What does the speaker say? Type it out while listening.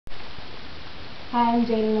Hi, I'm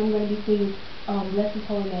Jada and I'm going to be singing Bless His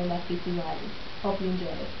Holy Name by C.C. Winans. Hope you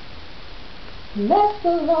enjoy it. Bless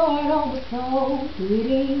the Lord, all my soul,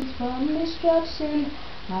 redeemed from destruction.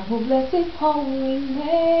 I will bless His holy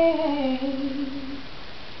name.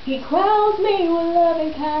 He crowns me with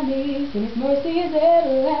loving kindness, and His mercy is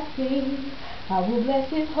everlasting. I will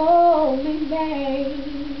bless His holy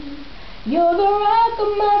name. You're the rock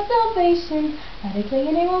of my salvation. I declare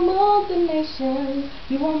your name among the nations.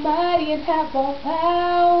 You are mighty and have all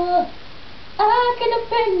power. I can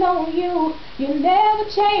depend on you. You never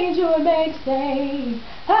change, you remain the same.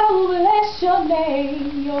 I will bless your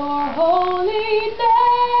name, your holy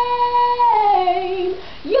name,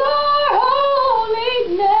 your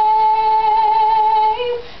holy name.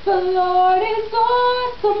 The Lord is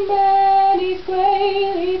awesome and He's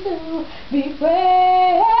greatly to be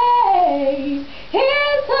praised.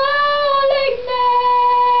 His holy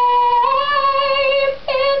name,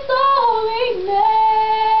 His holy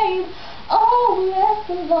name. Oh, bless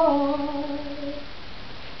the Lord.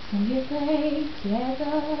 Sing His praise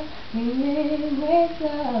together, remembrance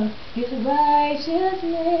of His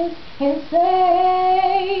righteousness and say.